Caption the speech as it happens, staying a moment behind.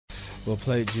we'll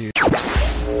play it you.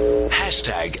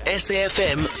 Hashtag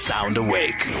SAFM Sound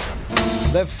Awake.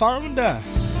 The founder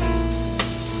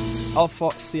of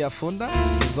Syafunda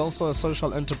is also a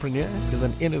social entrepreneur. He's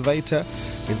an innovator.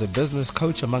 He's a business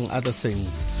coach, among other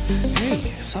things. Hey,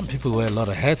 some people wear a lot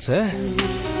of hats,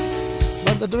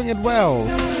 but they're doing it well.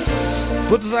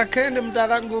 Good Zakheni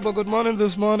Ngubo, good morning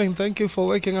this morning. Thank you for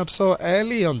waking up so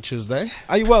early on Tuesday.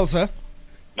 Are you well, sir?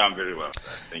 No, I'm very well.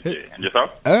 Thank you. And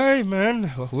yourself? Hey,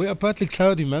 man. We are partly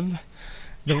cloudy, man.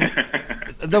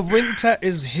 The winter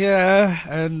is here,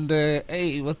 and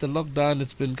hey, with the lockdown,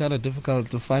 it's been kind of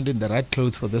difficult to find the right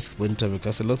clothes for this winter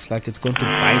because it looks like it's going to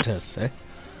bite us.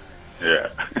 Yeah.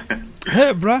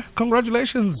 Hey, bruh,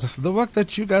 congratulations. The work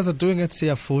that you guys are doing at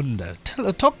Syafunda.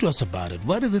 Talk to us about it.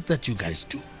 What is it that you guys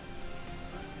do?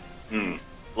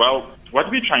 Well, what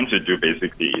we're trying to do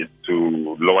basically is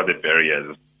to lower the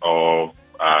barriers of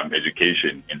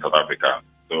education in South Africa.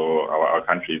 So our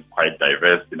country is quite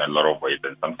diverse in a lot of ways,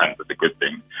 and sometimes it's a good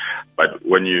thing. But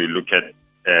when you look at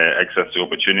access to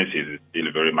opportunities, it's still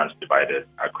very much divided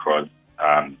across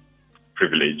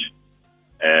privilege.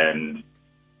 And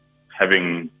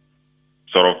having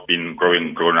sort of been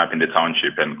grown up in the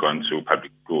township and gone to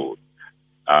public school,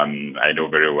 I know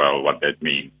very well what that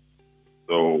means.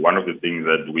 So one of the things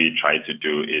that we try to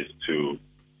do is to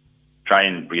try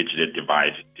and bridge the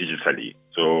divide digitally.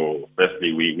 So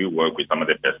firstly, we work with some of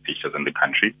the best teachers in the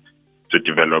country to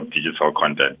develop digital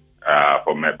content,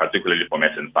 particularly for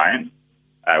math and science.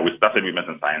 We started with math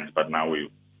and science, but now we're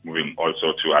moving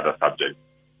also to other subjects.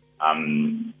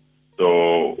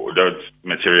 So that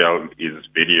material is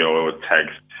video,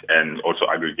 text, and also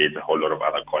aggregates a whole lot of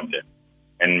other content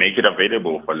and make it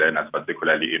available for learners,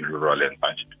 particularly in rural and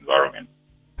township environments.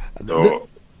 So,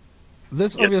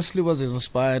 this obviously was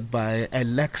inspired by a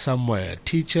lack somewhere.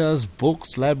 Teachers,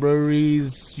 books,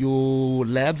 libraries, your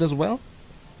labs as well?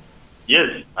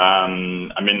 Yes. I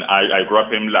grew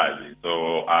up in Mlazi.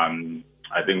 So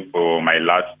I think for my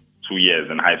last 2 years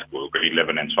in high school, grade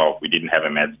 11 and 12, we didn't have a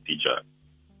maths teacher.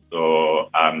 So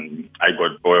I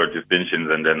got 4 distinctions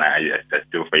and then I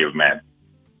still failed math,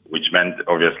 which meant,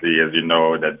 obviously, as you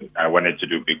know, that I wanted to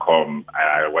do BCom.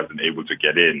 I wasn't able to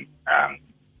get in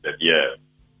that year.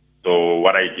 So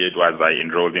what I did was I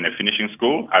enrolled in a finishing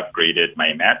school, upgraded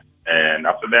my math, and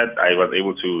after that I was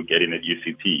able to get in at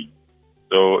UCT.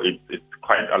 So it's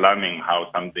quite alarming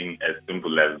how something as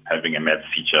simple as having a math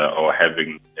teacher or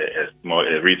having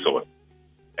a resource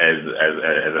as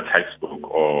a textbook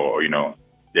or,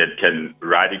 that can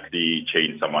radically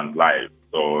change someone's life.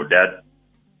 So that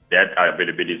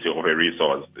availability of a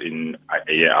resource in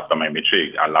a year after my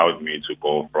matric allowed me to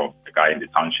go from a guy in the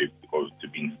township to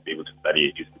being able to study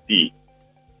at UCT,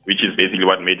 which is basically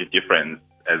what made the difference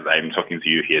as I'm talking to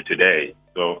you here today.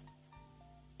 So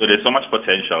there's so much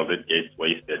potential that gets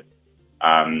wasted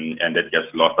and that gets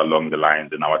lost along the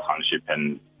lines in our township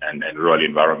and rural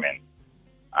environment.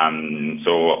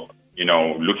 So,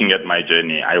 looking at my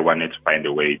journey, I wanted to find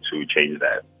a way to change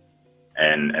that.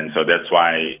 And so that's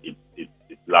why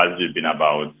it's largely been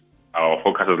about, our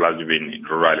focus has largely been in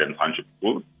rural and township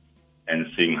schools and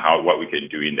seeing what we can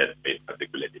do in that space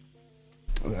particularly.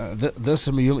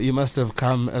 You must have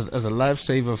come as a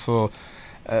lifesaver for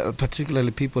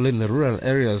particularly people in the rural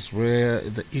areas where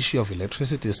the issue of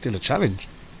electricity is still a challenge.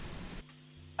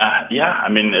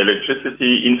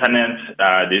 Electricity, internet,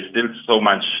 there's still so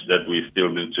much that we still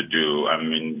need to do.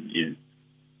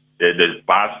 There's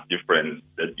vast difference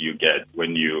that you get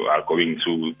when you are going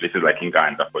to places like in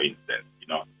Uganda, for instance.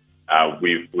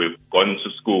 We've gone to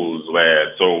schools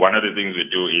so one of the things we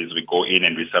do is we go in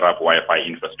and we set up Wi-Fi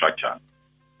infrastructure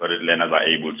so that learners are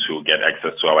able to get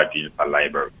access to our digital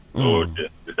library. So the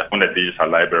Syafunda digital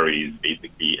library is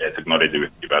basically a technology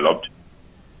we've developed,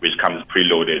 which comes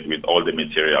preloaded with all the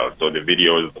materials, so the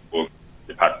videos, the books,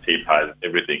 the past papers,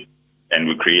 everything. And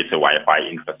we create a Wi-Fi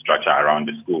infrastructure around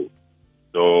the school.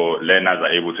 So learners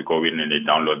are able to go in and they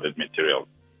download that material.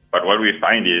 But what we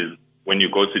find is when you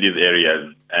go to these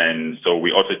areas, and so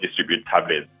we also distribute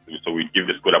tablets. So we give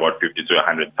the school about 50 to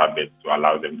 100 tablets to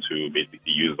allow them to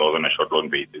basically use those on a short loan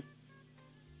basis.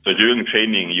 So during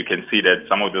training, you can see that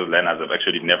some of those learners have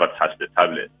actually never touched the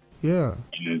tablet. Yeah.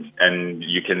 And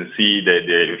you can see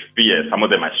the fear. Some of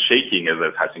them are shaking as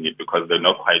they're touching it because they're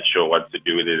not quite sure what to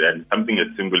do with it. And something as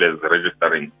simple as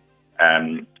registering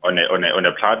on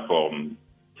a platform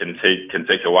can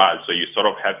take a while. So you sort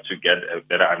of have to get a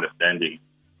better understanding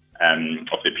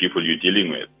of the people you're dealing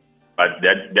with. But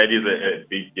that is a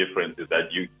big difference, is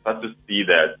that you start to see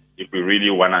that if we really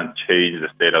want to change the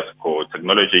status quo,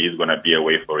 technology is going to be a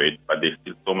way for it, but there's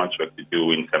still so much work to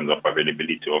do in terms of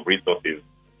availability of resources,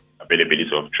 availability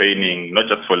of training, not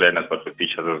just for learners, but for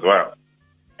teachers as well.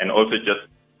 And also just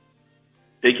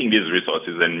taking these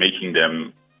resources and making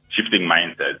them, shifting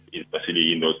mindsets,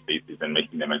 especially in those spaces, and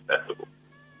making them accessible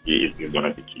is one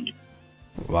of the keys.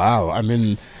 Wow. I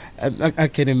mean, I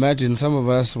can imagine some of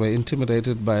us were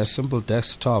intimidated by a simple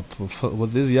desktop.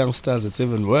 With these youngsters, it's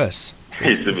even worse.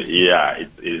 It's because,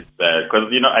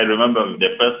 I remember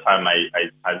the first time I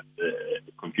had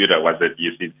a computer was at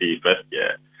UCT first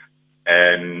year.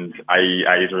 And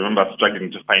I remember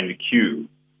struggling to find the queue.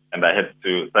 And I had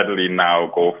to suddenly now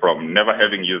go from never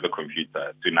having used a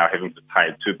computer to now having to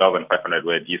type 2,500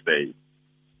 word essays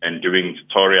and doing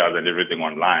tutorials and everything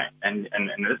online. And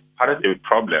that's part of the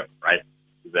problem, right?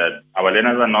 That our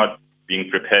learners are not being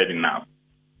prepared enough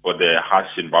for the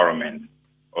harsh environment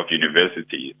of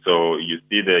university. So you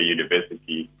see the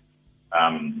university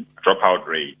dropout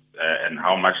rate and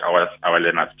how much our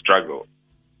learners struggle.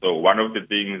 So one of the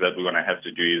things that we're going to have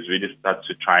to do is really start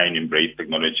to try and embrace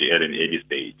technology at an early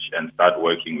stage and start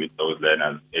working with those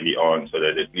learners early on so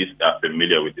that at least they're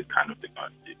familiar with this kind of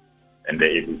technology and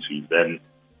they're able to then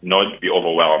not be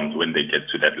overwhelmed when they get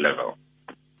to that level.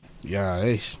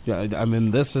 Yeah, I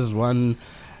mean, this is one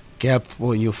gap.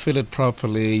 When you fill it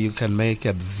properly, you can make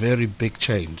a very big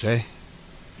change, eh?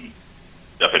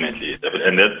 Definitely.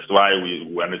 And that's why we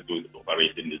wanted to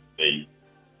operate in this space.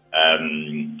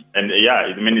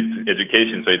 It's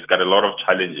education, so it's got a lot of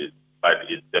challenges, but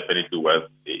it's definitely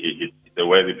it's a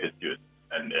worthy pursuit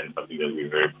and something that we're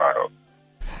very proud of.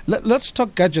 Let's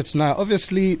talk gadgets now.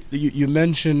 Obviously, you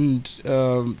mentioned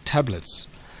tablets.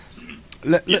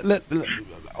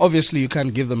 Obviously, you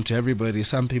can't give them to everybody.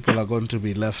 Some people are going to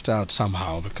be left out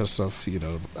somehow because of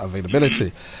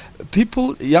availability.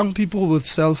 Young people with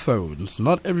cell phones.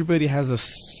 Not everybody has a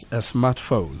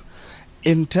smartphone.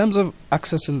 In terms of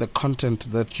accessing the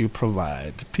content that you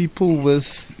provide, people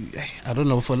with, I don't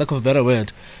know, for lack of a better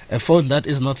word, a phone that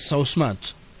is not so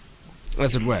smart,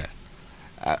 as it were,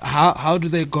 how do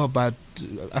they go about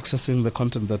accessing the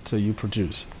content that you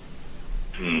produce?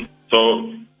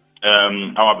 So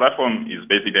our platform is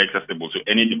basically accessible to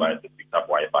any device that picks up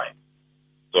Wi-Fi.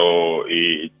 So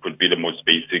it could be the most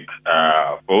basic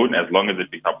phone, as long as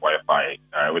it picks up Wi-Fi,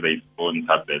 whether it's phone,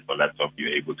 tablet, or laptop,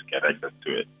 you're able to get access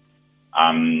to it.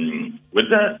 With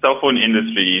the cell phone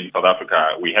industry in South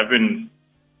Africa, we haven't,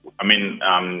 I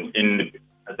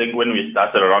think when we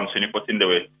started around 2014, there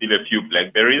were still a few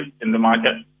Blackberries in the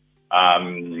market.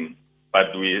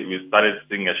 But we started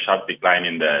seeing a sharp decline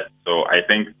in that. So I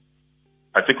think,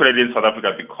 particularly in South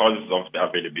Africa, because of the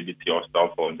availability of cell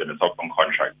phones and the cell phone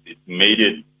contracts, it made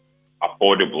it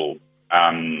affordable.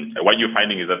 What you're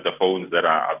finding is that the phones that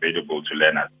are available to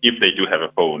learners, if they do have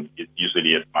a phone, it's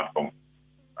usually a smartphone.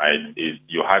 Right?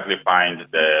 You hardly find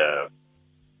the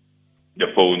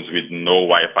phones with no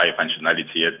Wi-Fi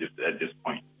functionality at this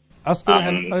point. I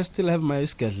still have my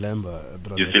Skadlemba,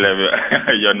 brother. You still have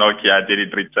your Nokia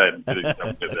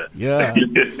 3310. Yeah.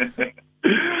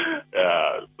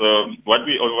 So what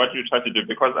we try to do,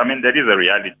 because that is a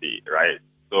reality, right?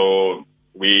 So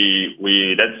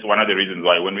we that's one of the reasons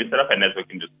why when we set up a network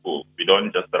in the school, we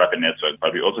don't just set up a network,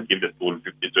 but we also give the school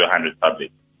 50 to 100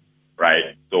 tablets.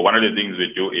 Right. So one of the things we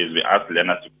do is we ask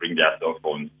learners to bring their cell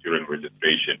phones during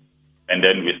registration. And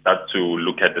then we start to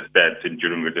look at the stats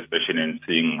during registration and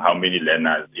seeing how many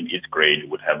learners in each grade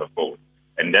would have a phone.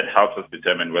 And that helps us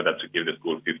determine whether to give the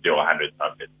school 50 or 100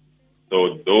 tablets.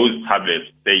 So those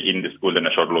tablets stay in the school on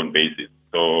a short loan basis.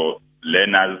 So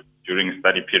learners during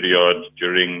study period,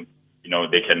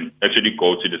 they can actually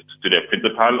go to the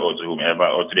principal or to whomever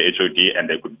or to the HOD, and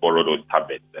they could borrow those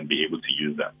tablets and be able to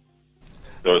use them.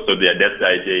 So that's the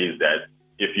idea, is that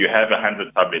if you have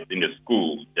 100 tablets in the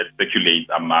school that circulate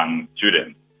among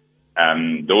students,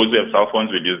 those who have cell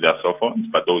phones will use their cell phones,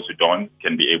 but those who don't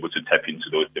can be able to tap into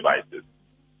those devices.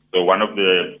 So one of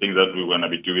the things that we're going to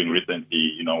be doing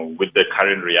recently, with the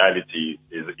current reality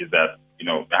is that,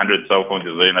 100 cell phones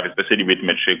is very enough, especially with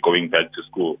matric going back to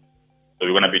school. So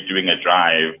we're going to be doing a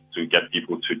drive to get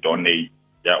people to donate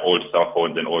their old cell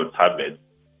phones and old tablets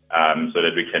so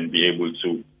that we can be able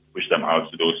to push them out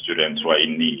to those students who are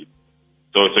in need.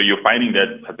 So you're finding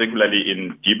that particularly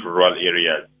in deep rural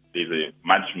areas, there's a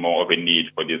much more of a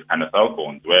need for these kind of cell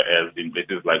phones, whereas in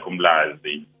places like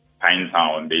Umlazi,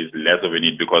 Pinetown, there's less of a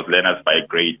need because learners by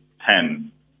grade 10,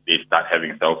 they start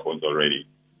having cell phones already.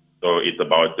 So it's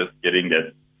about just getting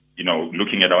that,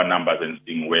 looking at our numbers and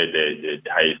seeing where the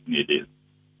highest need is.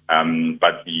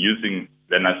 But using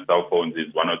learners' cell phones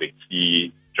is one of the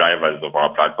key drivers of our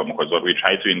platform, because what we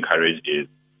try to encourage is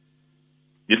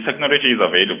this technology is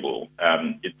available.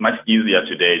 It's much easier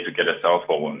today to get a cell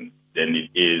phone than it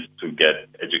is to get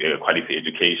a quality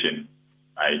education.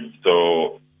 right?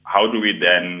 So how do we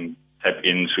then tap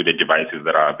into the devices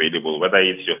that are available, whether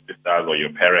it's your sisters or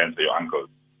your parents or your uncles,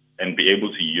 and be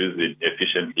able to use it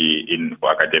efficiently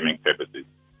for academic purposes?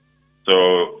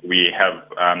 So we have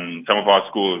some of our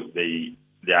schools, they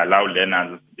allow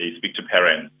learners, they speak to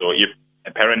parents. So if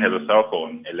a parent has a cell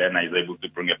phone, a learner is able to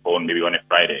bring a phone maybe on a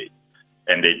Friday,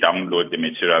 and they download the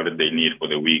material that they need for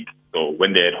the week. So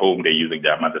when they're at home, they're using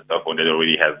their mother's cell phone that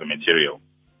already has the material.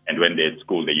 And when they're at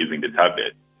school, they're using the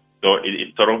tablet. So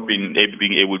it's sort of being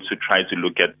able to try to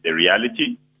look at the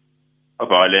reality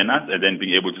of our learners and then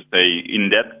being able to say, in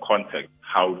that context,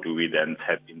 how do we then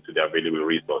tap into the available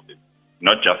resources?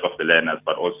 Not just of the learners,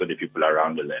 but also the people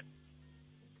around the learners.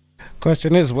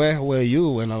 Question is, where were you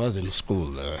when I was in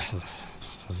school?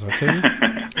 Zakheni?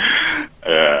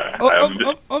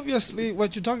 Obviously,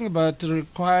 what you're talking about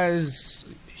requires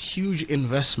huge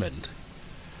investment.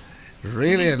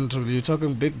 Really, and you're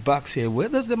talking big bucks here. Where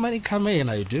does the money come in?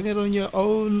 Are you doing it on your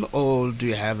own, or do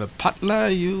you have a partner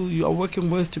you are working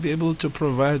with to be able to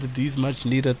provide these much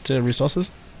needed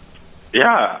resources?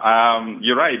 Yeah,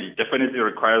 you're right. It definitely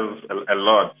requires a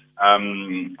lot.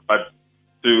 But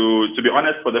to be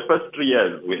honest, for the first 3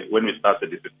 years when we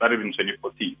started it started in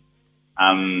 2014.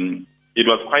 It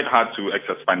was quite hard to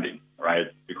access funding, right?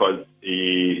 Because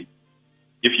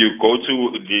if you go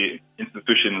to the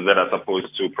institutions that are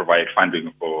supposed to provide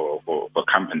funding for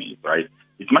companies, right,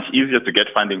 it's much easier to get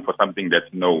funding for something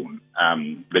that's known.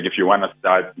 Like if you want to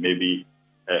start maybe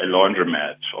a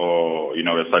laundromat or,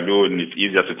 a salon, it's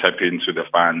easier to tap into the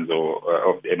funds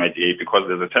of the MIDA because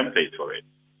there's a template for it.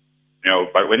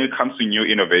 But when it comes to new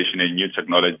innovation and new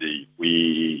technology,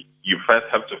 you first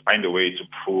have to find a way to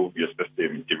prove your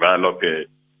system, develop it,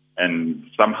 and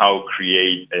somehow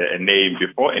create a name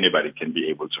before anybody can be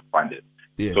able to fund it.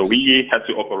 Yes. So we had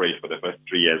to operate for the first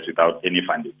 3 years without any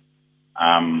funding.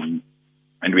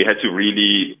 And we had to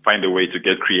really find a way to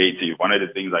get creative. One of the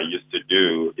things I used to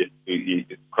do is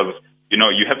because,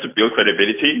 you have to build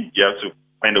credibility. You have to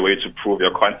find a way to prove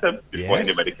your concept before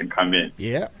anybody can come in.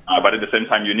 Yeah. But at the same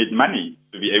time, you need money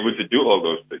to be able to do all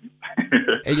those things.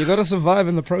 And you got to survive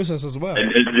in the process as well.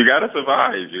 And you got to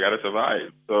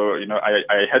survive. So,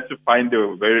 I had to find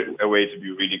a way to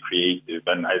be really creative.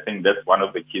 And I think that's one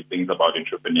of the key things about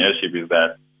entrepreneurship is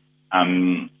that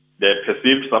the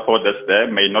perceived support that's there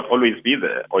may not always be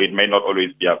there, or it may not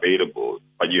always be available,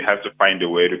 but you have to find a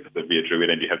way to persevere through it,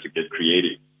 and you have to get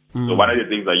creative. So one of the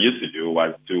things I used to do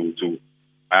was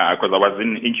because I was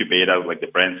in incubators like the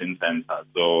Branson Center.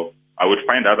 So I would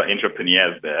find other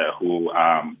entrepreneurs there who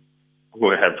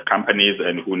have companies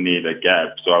and who need a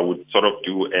gap. So I would sort of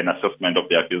do an assessment of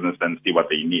their business and see what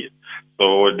they need.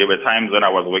 So there were times when I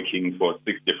was working for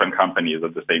 6 different companies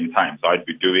at the same time. So I'd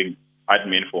be doing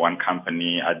admin for one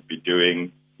company, I'd be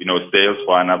doing sales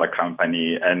for another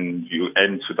company, and you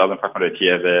earn 2,500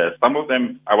 here there. Some of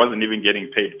them I wasn't even getting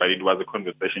paid, but it was a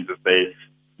conversation to say,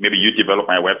 maybe you develop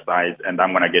my website and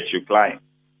I'm going to get you clients.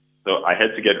 So I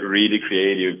had to get really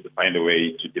creative to find a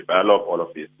way to develop all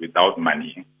of this without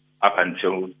money up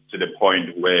until to the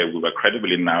point where we were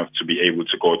credible enough to be able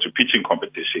to go to pitching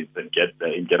competitions and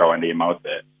get our name out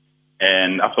there.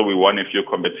 And after we won a few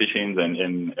competitions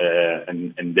and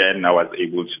then I was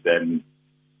able to then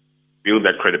build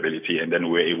that credibility, and then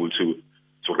we were able to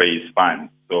raise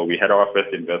funds. So we had our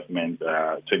first investment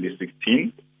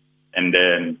 2016, and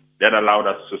then that allowed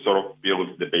us to sort of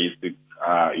build the basic,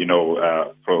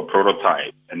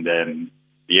 prototype, and then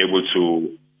be able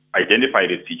to identify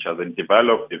the teachers and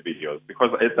develop the videos. Because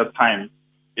at that time,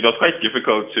 it was quite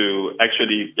difficult to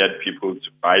actually get people to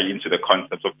buy into the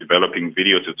concept of developing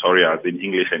video tutorials in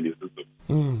English and Lesotho.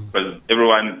 Because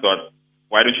everyone thought,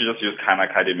 why don't you just use Khan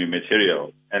Academy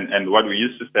material? And what we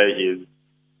used to say is,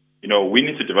 we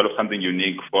need to develop something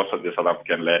unique for the South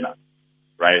African learner,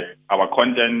 right? Our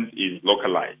content is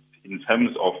localized in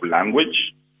terms of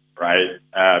language, right?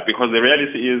 Because the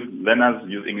reality is learners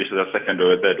use English as a second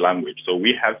or a third language. So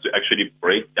we have to actually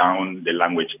break down the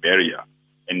language barrier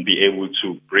and be able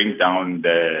to bring down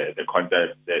the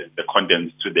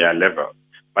content to their level.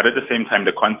 But at the same time,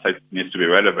 the context needs to be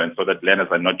relevant so that learners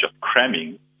are not just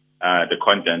cramming the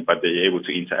content, but they're able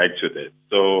to interact with it.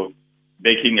 So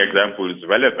making examples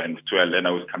relevant to a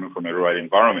learner who's coming from a rural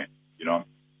environment,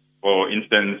 For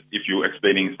instance, if you're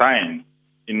explaining science,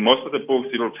 in most of the books,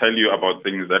 it'll tell you about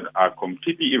things that are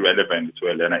completely irrelevant to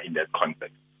a learner in that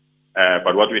context.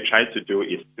 But what we try to do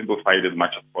is simplify it as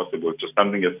much as possible to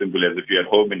something as simple as if you're at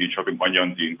home and you're chopping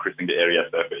onions, you're increasing the area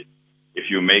surface. If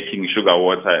you're making sugar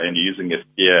water and you're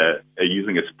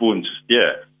using a spoon to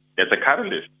stir, that's a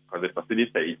catalyst because it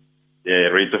facilitates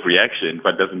the rate of reaction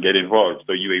but doesn't get involved.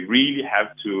 So you really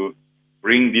have to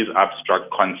bring these abstract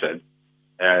concepts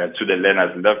to the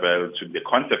learner's level, to the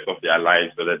concepts of their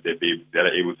lives, so that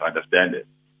they're able to understand it.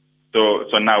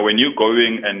 So now when you're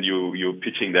going and you're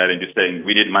pitching that and you're saying,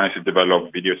 we did manage to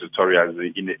develop video tutorials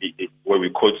where we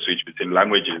code switch between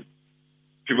languages,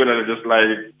 people are just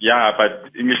like, yeah,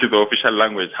 but English is the official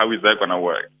language. How is that going to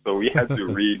work? So we had to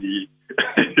really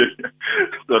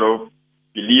sort of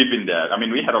believe in that. I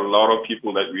mean, we had a lot of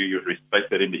people that we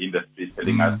respected in the industry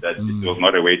telling us that this was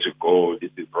not a way to go.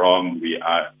 This is wrong. We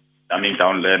are dumbing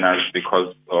down learners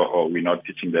because or we're not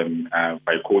teaching them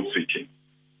by code switching.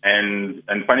 And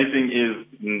funny thing is,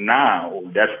 now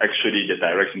that's actually the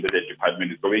direction that the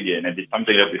department is going in, and it's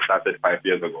something that we started 5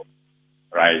 years ago,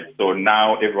 right? So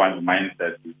now everyone's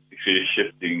mindset is actually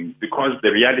shifting, because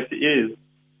the reality is,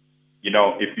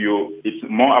 it's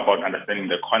more about understanding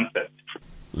the concept.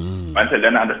 Once a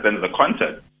learner understands the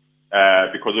concept,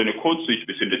 because when you code switch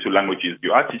between the two languages,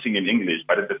 you are teaching in English,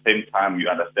 but at the same time you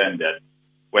understand that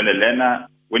when learners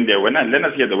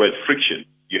hear the word friction,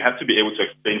 you have to be able to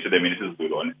explain to them in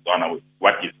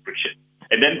what is friction,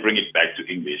 and then bring it back to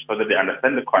English so that they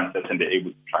understand the concept and they're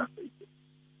able to translate it.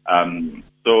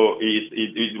 So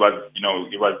it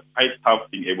was quite tough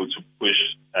being able to push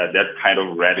that kind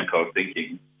of radical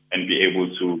thinking and be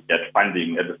able to get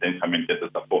funding at the same time and get the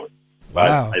support. But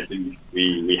wow. I think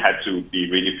we had to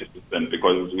be really persistent,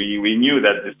 because we knew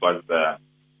that this was the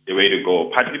way to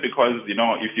go, partly because,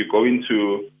 if you go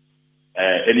into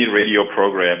any radio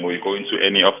program, or you go into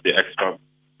any of the extra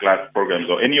class programs,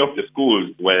 or any of the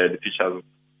schools where the teachers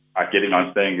are getting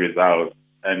outstanding results,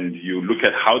 and you look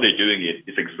at how they're doing it,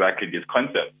 it's exactly this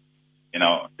concept.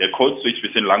 They code switch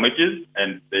between languages,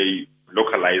 and they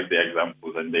localize their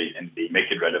examples, and they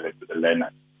make it relevant to the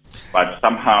learner. But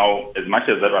somehow, as much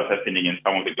as that was happening in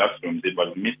some of the classrooms, it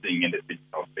was missing in the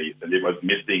digital space, and it was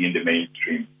missing in the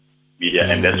mainstream media,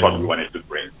 and that's what we wanted to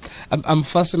bring. I'm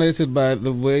fascinated by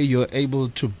the way you're able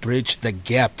to bridge the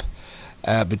gap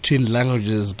between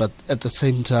languages, but at the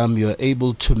same time you're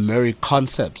able to marry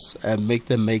concepts and make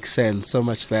them make sense, so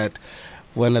much that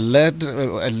when a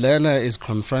learner is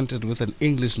confronted with an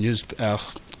English news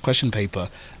question paper,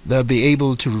 they'll be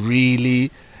able to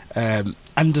really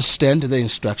understand the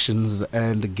instructions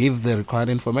and give the required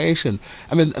information.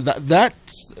 I mean,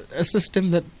 that's a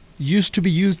system that used to be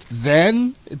used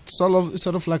then. It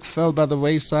sort of like fell by the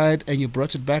wayside, and you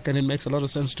brought it back, and it makes a lot of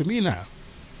sense to me now.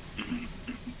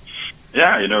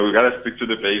 Yeah, we got to stick to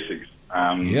the basics.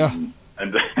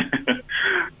 And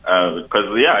because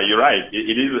you're right.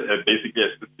 It is basically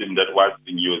a system that was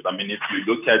being used. I mean, if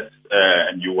you look at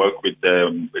and you work with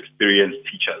experienced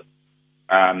teachers,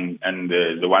 and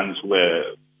the ones who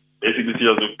were basically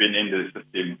teachers who've been in the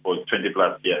system for 20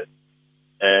 plus years.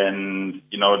 And,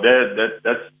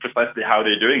 that's precisely how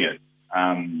they're doing it.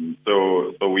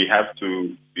 So we have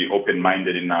to be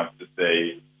open-minded enough to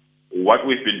say what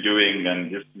we've been doing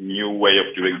and this new way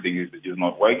of doing things is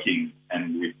not working.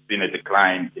 And we've seen a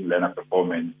decline in learner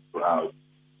performance throughout.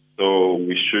 So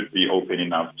we should be open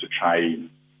enough to try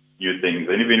new things.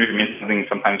 And even if it means something,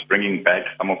 sometimes bringing back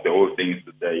some of the old things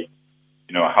to say,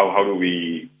 how do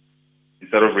we,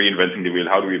 instead of reinventing the wheel,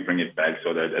 how do we bring it back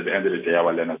so that at the end of the day,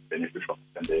 our learners benefit from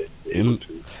it and they're able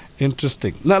to.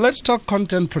 Interesting. Now, let's talk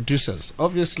content producers.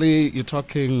 Obviously, you're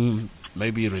talking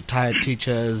maybe retired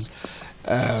teachers,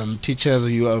 teachers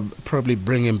you are probably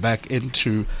bringing back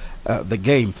into the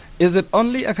game. Is it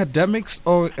only academics,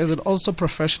 or is it also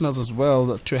professionals as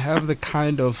well, to have the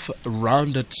kind of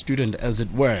rounded student, as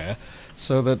it were,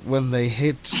 so that when they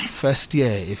hit first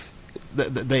year, if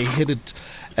they hit it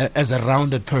as a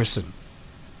rounded person?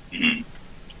 Mm-hmm.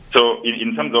 So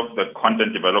in terms of the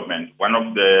content development, when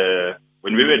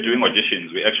we were doing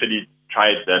auditions, we actually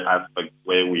tried that aspect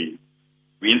where we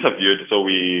interviewed. So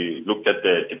we looked at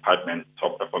the department's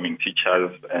top performing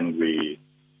teachers, and we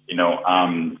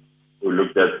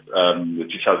looked at the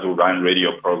teachers who run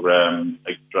radio programs,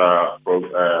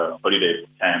 holiday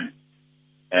camps,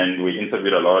 and we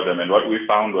interviewed a lot of them. And what we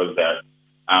found was that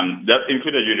that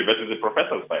included university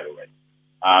professors, by the way.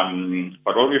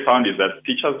 But what we found is that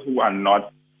teachers who are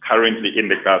not currently in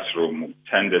the classroom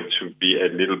tended to be a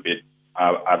little bit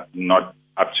not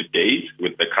up to date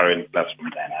with the current classroom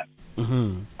dynamics.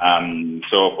 Mm-hmm.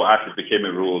 So for us, it became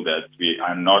a rule that we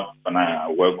are not going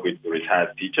to work with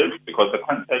retired teachers, because the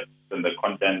context and the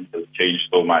content has changed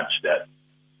so much that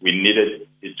we needed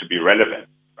it to be relevant,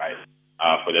 right,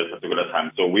 for that particular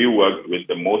time. So we worked with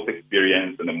the most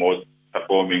experienced and the most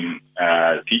performing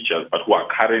teachers, but who are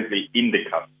currently in the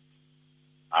class.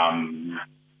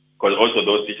 Because also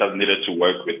those teachers needed to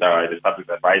work with the subject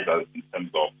advisors in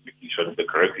terms of making sure that the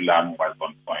curriculum was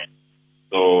on point.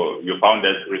 So you found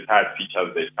that retired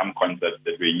teachers, there's some concepts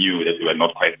that we knew that we were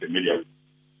not quite familiar with.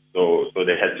 So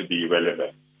they had to be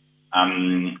relevant.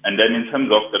 And then in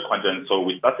terms of the content, so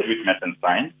we started with math and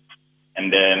science.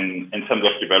 And then in terms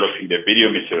of developing the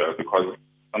video material, because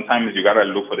sometimes you got to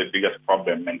look for the biggest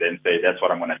problem and then say, that's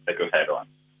what I'm going to tackle head on.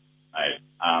 Right?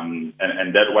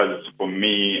 And that was, for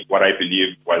me, what I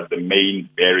believe was the main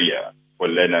barrier for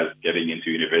learners getting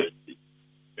into university.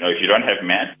 If you don't have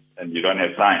math and you don't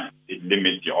have science, it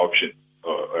limits your options.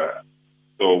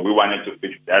 So we wanted to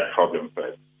fix that problem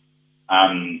first.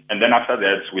 And then after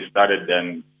that, we started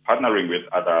then partnering with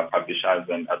other publishers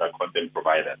and other content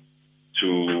providers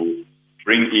to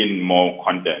bring in more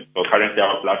content. So currently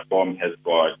our platform has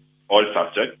got all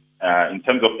subjects. In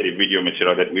terms of the video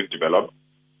material that we've developed,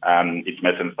 it's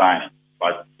math and science,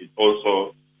 but it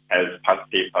also has past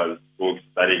papers, books,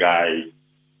 study guides,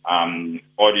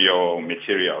 audio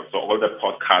material. So all the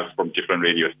podcasts from different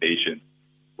radio stations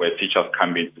where teachers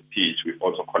come in to teach, we've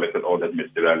also collected all that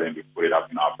material and we put it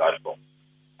up in our platform.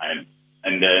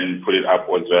 And then put it up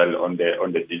as well on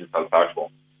the digital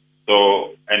platform.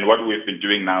 So, and what we've been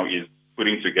doing now is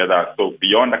putting together, so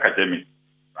beyond academics,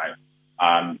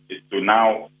 right, is to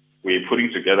now we're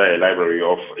putting together a library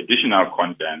of additional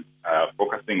content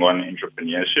focusing on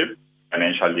entrepreneurship,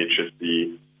 financial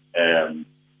literacy,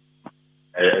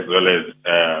 as well as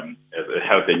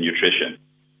health and nutrition.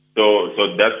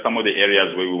 So that's some of the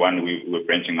areas where we're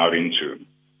branching out into.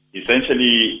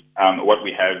 Essentially, what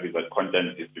we have is a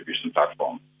content distribution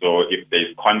platform. So if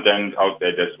there's content out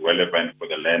there that's relevant for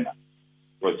the learner,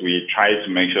 because we try to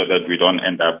make sure that we don't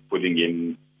end up putting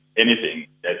in anything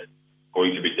that's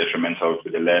going to be detrimental to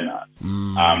the learner,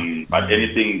 but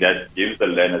anything that gives the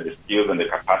learner the skills and the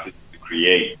capacity to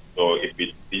create. So if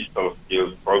it's digital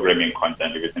skills, programming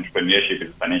content, if it's entrepreneurship, if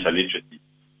it's financial literacy,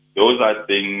 those are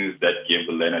things that give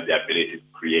the learner the ability to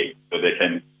create. So they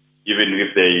can, even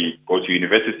if they go to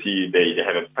university, they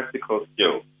have a practical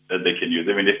skill that they can use.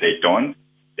 Even if they don't,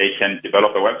 they can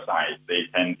develop a website. They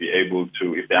can be able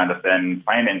to, if they understand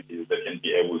finances, they can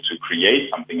be able to create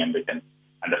something and they can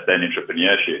understand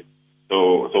entrepreneurship.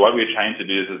 So what we're trying to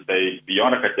do is to say,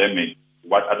 beyond academics,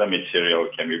 what other material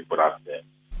can we put up there?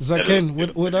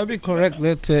 Zakheni, would I be correct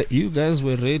that you guys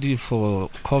were ready for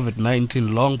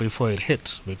COVID-19 long before it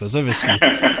hit? Because obviously,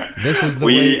 this is the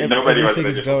way everything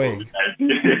is going.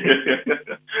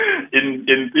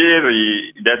 In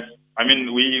theory,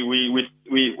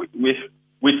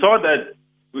 we saw that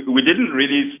we didn't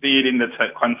really see it in the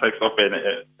context of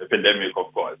a pandemic,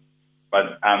 of course.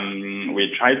 But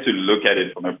we try to look at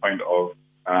it from a point of,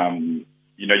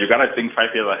 you got to think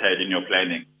 5 years ahead in your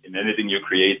planning. In anything you're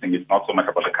creating, it's not so much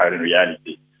about the current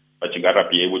reality, but you got to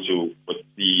be able to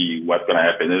foresee what's going to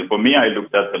happen. And for me, I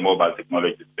looked at the mobile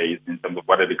technology space in terms of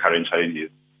what are the current challenges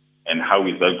and how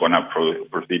is that going to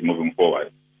proceed moving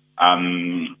forward.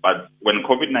 But when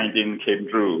COVID-19 came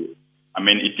through,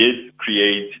 it did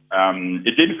create,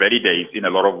 it did validate in a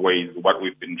lot of ways what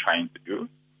we've been trying to do.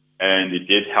 And it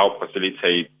did help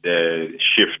facilitate the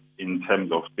shift in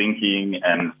terms of thinking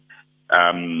and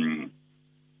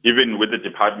even with the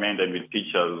department and with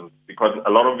teachers, because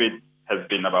a lot of it has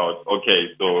been about,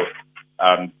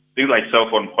 things like cell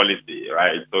phone policy,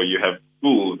 right? So you have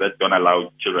schools that don't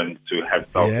allow children to have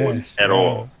cell phones at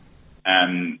all.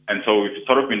 And so we've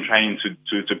sort of been trying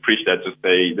to preach that, to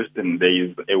say, listen, there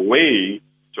is a way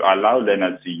to allow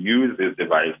learners to use these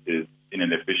devices in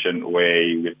an efficient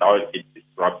way without it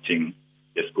disrupting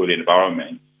the school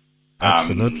environment.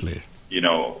 Absolutely.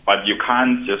 But you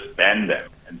can't just ban them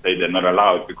and say they're not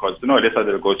allowed, because, let's say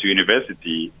they'll go to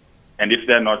university, and if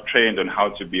they're not trained on how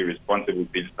to be responsible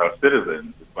digital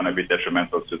citizens, it's going to be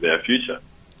detrimental to their future.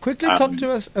 Quickly talk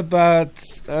to us about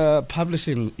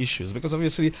publishing issues, because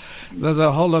obviously there's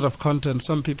a whole lot of content.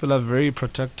 Some people are very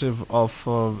protective of,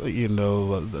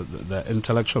 the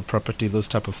intellectual property, those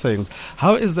type of things.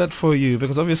 How is that for you?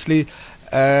 Because obviously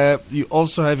you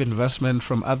also have investment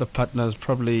from other partners,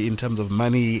 probably in terms of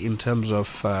money, in terms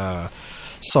of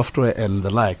software and the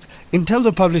like. In terms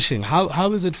of publishing,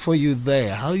 how is it for you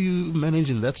there? How are you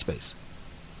managing that space?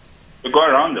 We go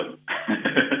around them.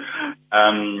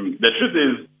 The truth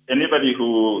is,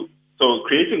 so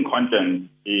creating content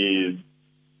is,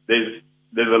 there's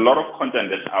a lot of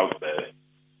content that's out there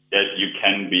that you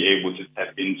can be able to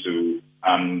tap into.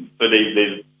 So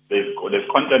there's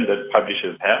content that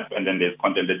publishers have, and then there's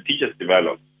content that teachers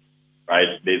develop,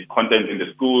 right? There's content in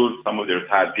the schools. Some of the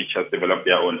retired teachers develop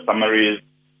their own summaries.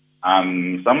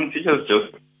 Some teachers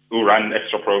just who run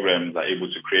extra programs are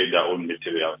able to create their own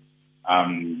material.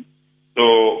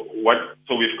 So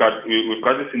we've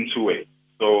got this in two ways.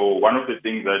 So one of the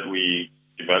things that we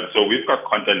develop, so we've got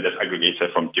content that's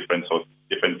aggregated from different sources,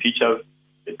 different teachers,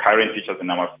 the current teachers in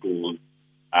our schools,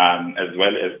 as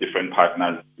well as different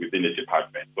partners within the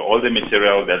department. So all the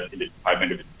material that's in the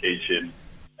Department of Education,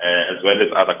 as well as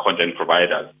other content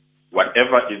providers,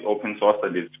 whatever is open source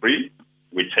and is free,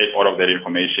 we take all of that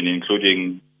information,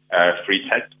 including free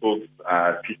textbooks,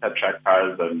 PISA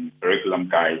trackers, and curriculum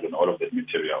guides, and all of that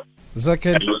material.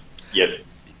 Zakheni, yes.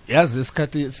 Yes, this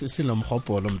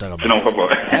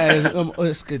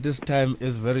time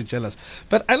is very jealous.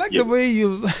 But I like the way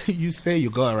you say you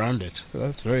go around it.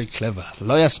 That's very clever.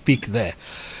 Lawyer speak there.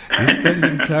 You're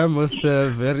spending time with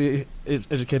very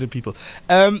educated people.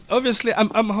 Obviously,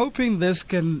 I'm hoping this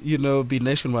can, be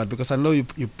nationwide, because I know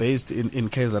you're based in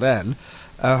KZN.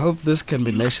 I hope this can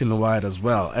be nationwide as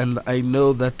well. And I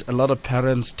know that a lot of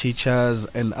parents, teachers,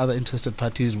 and other interested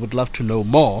parties would love to know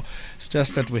more. It's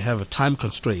just that we have a time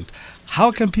constraint.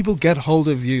 How can people get hold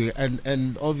of you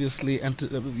and obviously,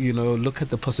 look at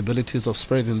the possibilities of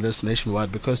spreading this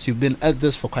nationwide? Because you've been at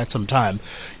this for quite some time.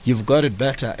 You've got it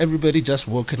better. Everybody just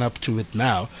woken up to it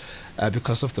now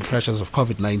because of the pressures of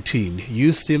COVID-19.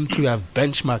 You seem to have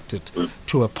benchmarked it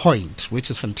to a point, which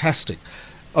is fantastic.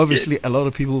 Obviously, a lot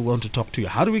of people want to talk to you.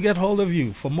 How do we get hold of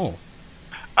you for more?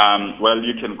 Well,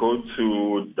 you can go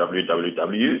to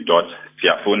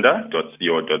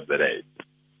www.syafunda.co.za.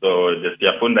 So the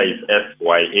Syafunda is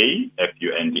Syafunda.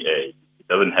 It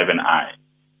doesn't have an I.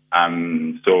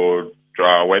 So through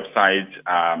our website,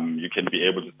 you can be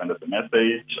able to send us a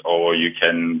message, or you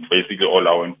can basically all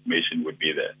our information would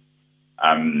be there.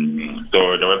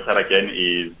 So the website again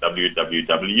is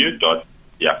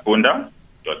www.syafunda.co.za.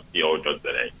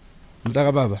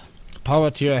 Mdagababa, power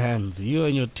to your hands. You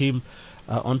and your team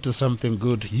are onto something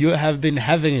good. You have been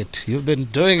having it. You've been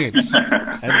doing it.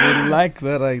 And we like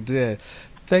that idea.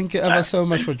 Thank you ever so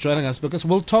much for joining us, because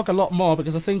we'll talk a lot more,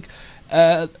 because I think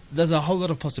there's a whole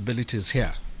lot of possibilities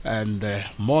here, and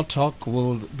more talk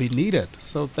will be needed.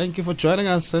 So thank you for joining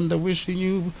us, and wishing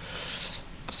you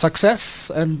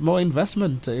success and more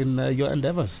investment in your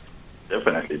endeavors.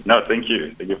 Definitely. No, thank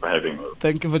you. Thank you for having me.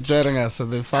 Thank you for joining us.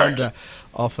 The founder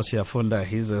of Syafunda.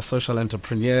 He's a social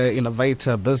entrepreneur,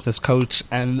 innovator, business coach,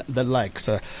 and the likes.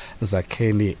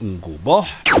 Zakheni Ngubo.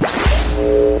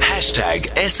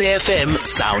 #SAFM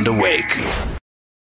Sound Awake.